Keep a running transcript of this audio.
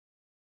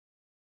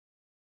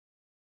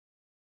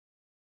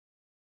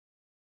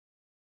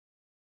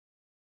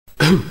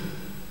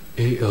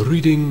A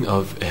reading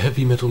of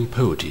Heavy Metal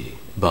Poety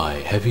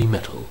by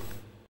HeavyMetal.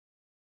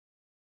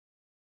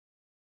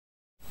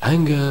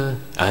 Anger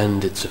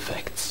and its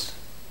effects.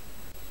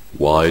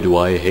 Why do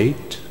I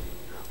hate?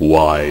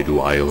 Why do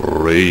I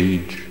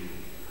rage?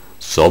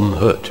 Some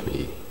hurt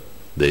me.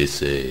 They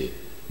say,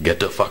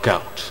 get the fuck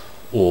out,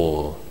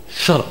 or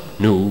shut up,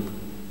 noob.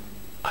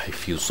 I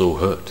feel so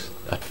hurt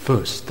at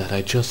first that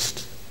I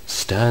just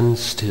stand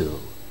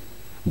still.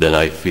 Then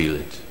I feel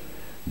it.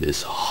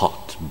 This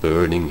hot,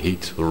 burning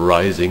heat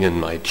rising in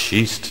my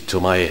chest to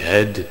my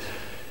head.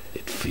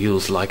 It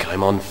feels like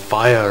I'm on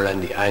fire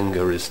and the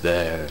anger is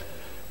there,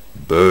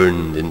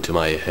 burned into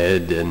my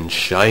head and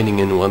shining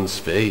in one's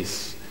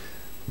face.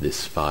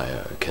 This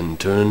fire can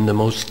turn the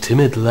most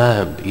timid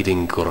lamb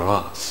eating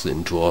grass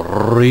into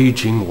a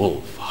raging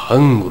wolf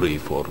hungry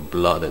for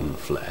blood and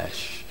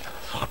flesh.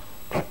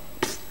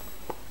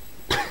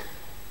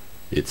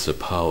 It's a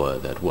power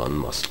that one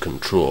must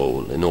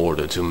control in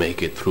order to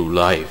make it through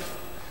life.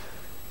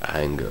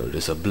 Anger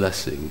is a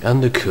blessing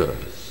and a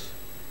curse.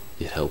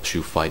 It helps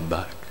you fight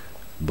back,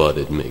 but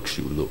it makes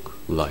you look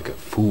like a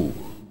fool.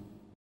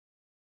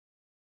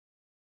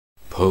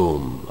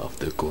 Poem of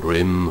the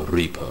Grim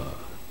Reaper.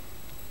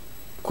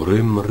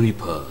 Grim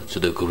Reaper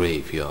to the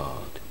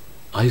graveyard.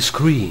 I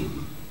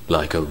scream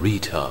like a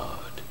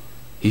retard.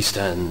 He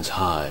stands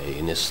high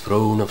in his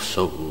throne of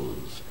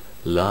souls,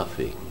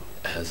 laughing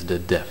as the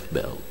death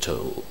bell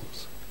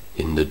tolls.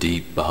 In the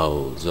deep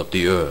bowels of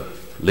the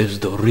earth lives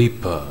the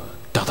Reaper.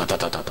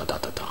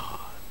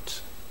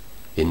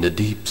 In the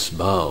deep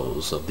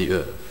bowels of the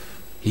earth,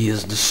 he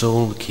is the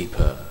soul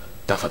keeper.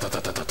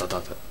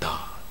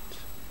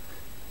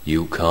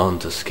 You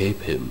can't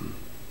escape him.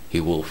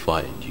 He will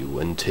find you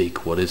and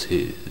take what is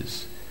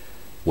his.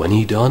 When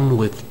he done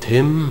with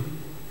Tim,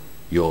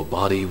 your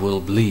body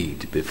will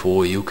bleed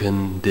before you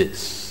can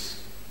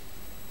dis.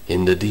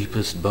 In the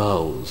deepest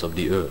bowels of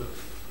the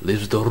earth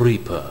lives the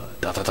Reaper.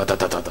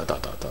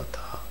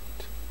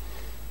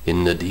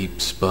 In the deep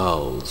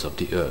bowels of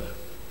the earth,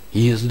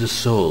 he is the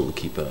soul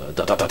keeper.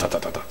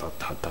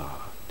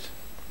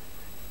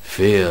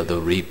 Fear the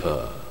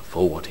Reaper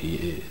for what he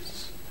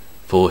is,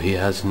 for he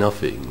has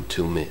nothing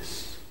to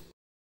miss.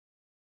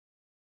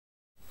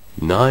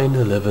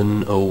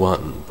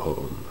 9/11/01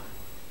 poem.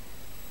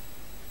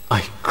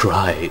 I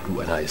cried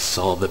when I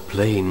saw the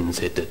planes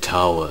hit the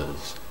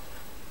towers.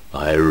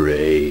 I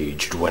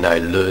raged when I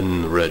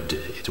learned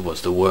it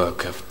was the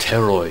work of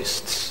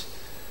terrorists.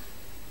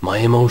 My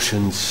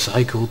emotions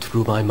cycled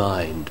through my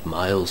mind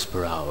miles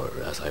per hour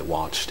as I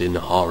watched in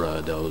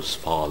horror those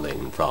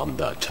falling from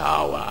the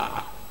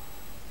tower.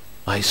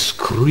 I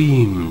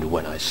screamed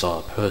when I saw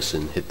a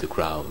person hit the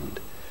ground.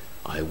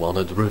 I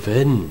wanted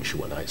revenge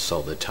when I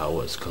saw the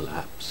towers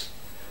collapse.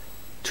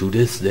 To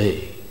this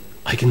day,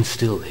 I can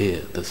still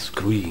hear the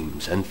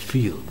screams and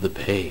feel the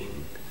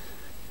pain.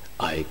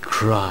 I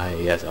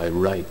cry as I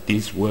write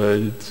these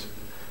words.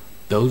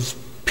 Those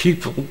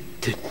people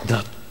did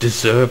not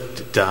deserve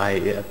to die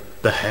at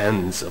the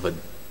hands of a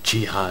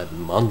jihad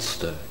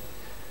monster.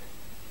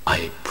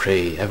 I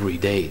pray every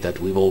day that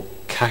we will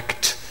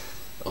catch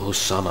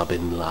Osama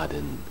bin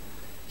Laden,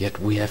 yet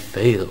we have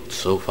failed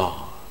so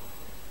far.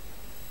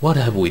 What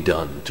have we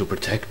done to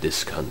protect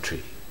this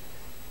country?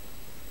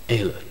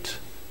 A lot.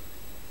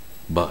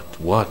 But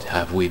what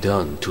have we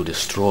done to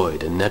destroy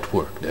the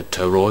network that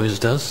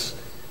terrorized us?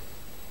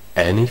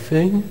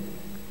 Anything?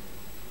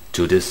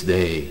 To this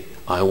day,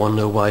 I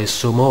wonder why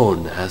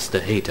Simone has to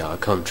hate our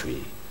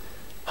country.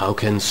 How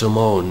can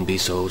Simone be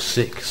so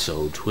sick,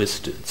 so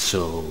twisted,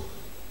 so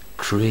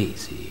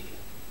crazy?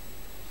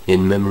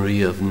 In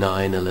memory of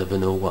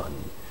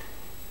 9/11/01,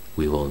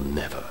 we will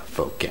never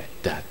forget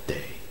that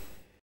day.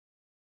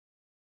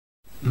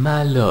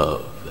 My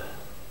love.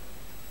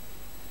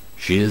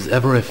 She is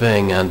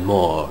everything and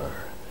more.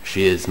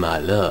 She is my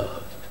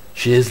love.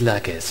 She is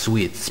like a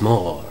sweet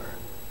s'more.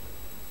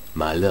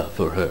 My love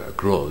for her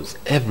grows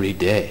every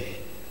day.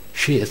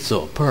 She is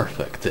so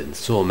perfect in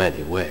so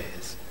many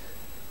ways.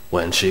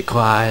 When she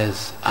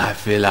cries, I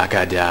feel like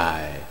I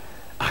die.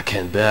 I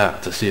can't bear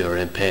to see her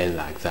in pain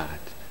like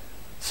that.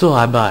 So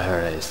I buy her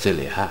a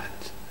silly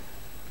hat.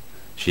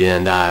 She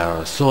and I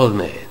are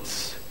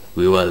soulmates.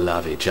 We will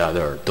love each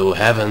other to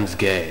heaven's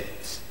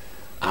gates.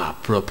 I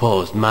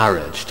proposed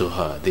marriage to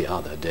her the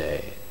other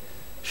day.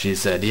 She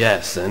said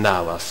yes, and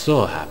I was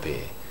so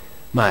happy.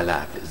 My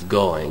life is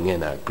going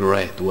in a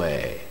great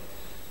way.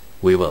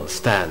 We will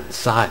stand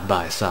side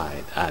by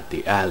side at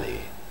the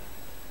alley.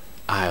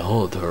 I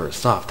hold her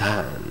soft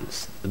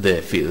hands. They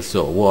feel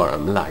so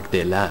warm like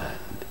the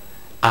land.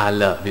 I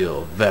love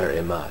you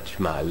very much,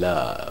 my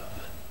love.